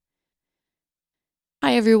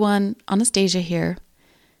Hi everyone, Anastasia here.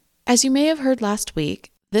 As you may have heard last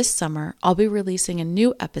week, this summer I'll be releasing a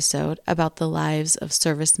new episode about the lives of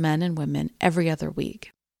servicemen and women every other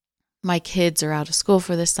week. My kids are out of school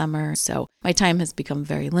for this summer, so my time has become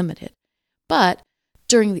very limited. But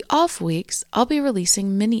during the off weeks, I'll be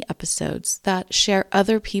releasing mini episodes that share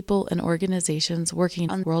other people and organizations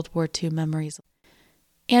working on World War II memories.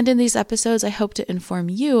 And in these episodes, I hope to inform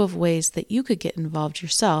you of ways that you could get involved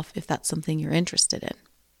yourself if that's something you're interested in.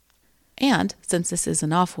 And since this is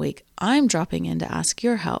an off week, I'm dropping in to ask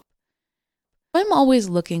your help. I'm always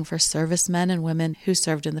looking for servicemen and women who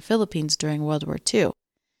served in the Philippines during World War II.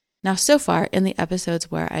 Now, so far in the episodes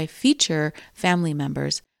where I feature family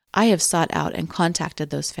members, I have sought out and contacted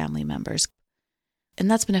those family members. And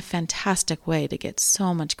that's been a fantastic way to get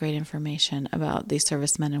so much great information about these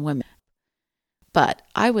servicemen and women. But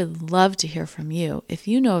I would love to hear from you if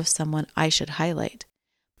you know of someone I should highlight.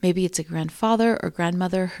 Maybe it's a grandfather or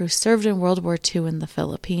grandmother who served in World War II in the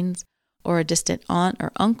Philippines, or a distant aunt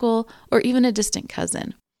or uncle, or even a distant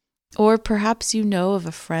cousin. Or perhaps you know of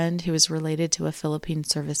a friend who is related to a Philippine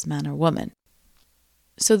serviceman or woman.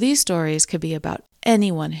 So these stories could be about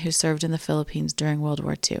anyone who served in the Philippines during World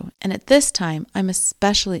War II. And at this time, I'm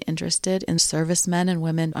especially interested in servicemen and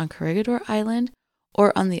women on Corregidor Island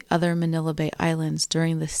or on the other Manila Bay Islands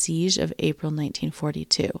during the siege of April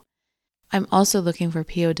 1942. I'm also looking for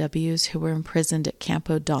POWs who were imprisoned at Camp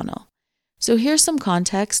O'Donnell. So here's some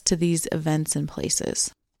context to these events and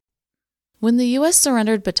places. When the U.S.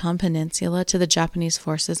 surrendered Bataan Peninsula to the Japanese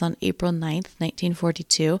forces on April 9,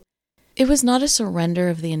 1942, it was not a surrender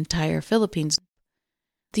of the entire Philippines.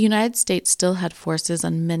 The United States still had forces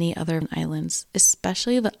on many other islands,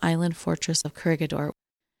 especially the island fortress of Corregidor.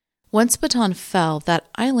 Once Bataan fell, that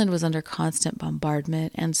island was under constant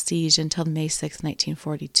bombardment and siege until May 6,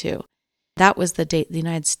 1942. That was the date the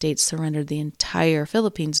United States surrendered the entire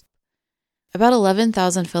Philippines. About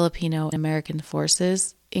 11,000 Filipino American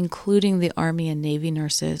forces, including the Army and Navy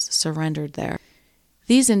nurses, surrendered there.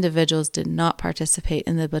 These individuals did not participate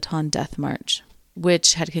in the Bataan Death March,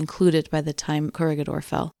 which had concluded by the time Corregidor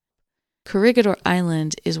fell. Corregidor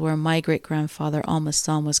Island is where my great-grandfather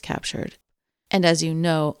Al-Masam was captured. And as you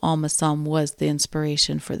know, Al-Masam was the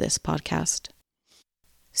inspiration for this podcast.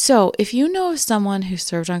 So, if you know of someone who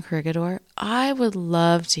served on Corregidor, I would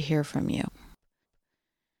love to hear from you.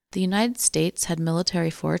 The United States had military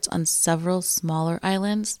forts on several smaller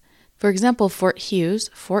islands. For example, Fort Hughes,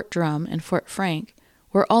 Fort Drum, and Fort Frank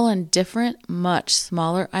were all on different, much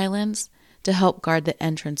smaller islands to help guard the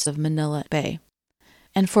entrance of Manila Bay.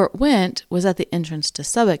 And Fort Wint was at the entrance to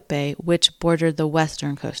Subic Bay, which bordered the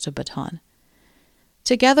western coast of Bataan.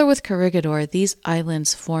 Together with Corregidor, these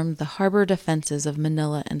islands formed the harbor defenses of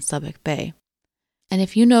Manila and Subic Bay. And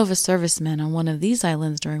if you know of a serviceman on one of these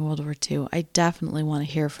islands during World War II, I definitely want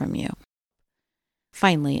to hear from you.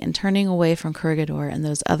 Finally, in turning away from Corregidor and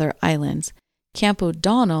those other islands, Camp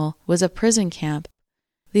O'Donnell was a prison camp.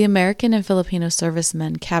 The American and Filipino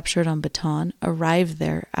servicemen captured on Bataan arrived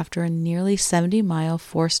there after a nearly 70-mile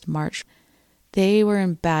forced march. They were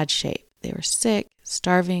in bad shape. They were sick,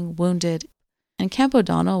 starving, wounded, and Camp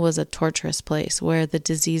O'Donnell was a torturous place where the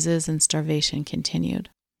diseases and starvation continued.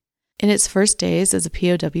 In its first days as a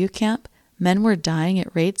POW camp, men were dying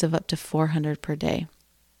at rates of up to 400 per day.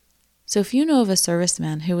 So if you know of a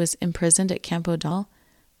serviceman who was imprisoned at Camp O'Donnell,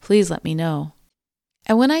 please let me know.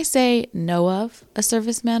 And when I say know of a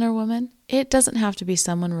serviceman or woman, it doesn't have to be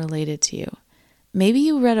someone related to you. Maybe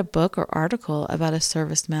you read a book or article about a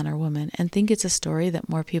serviceman or woman and think it's a story that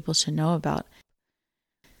more people should know about.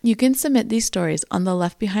 You can submit these stories on the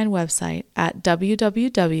Left Behind website at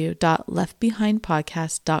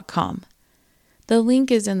www.leftbehindpodcast.com. The link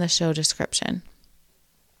is in the show description.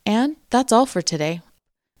 And that's all for today.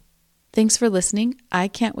 Thanks for listening. I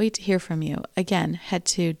can't wait to hear from you. Again, head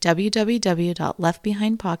to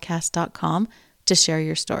www.leftbehindpodcast.com to share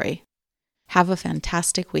your story. Have a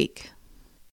fantastic week.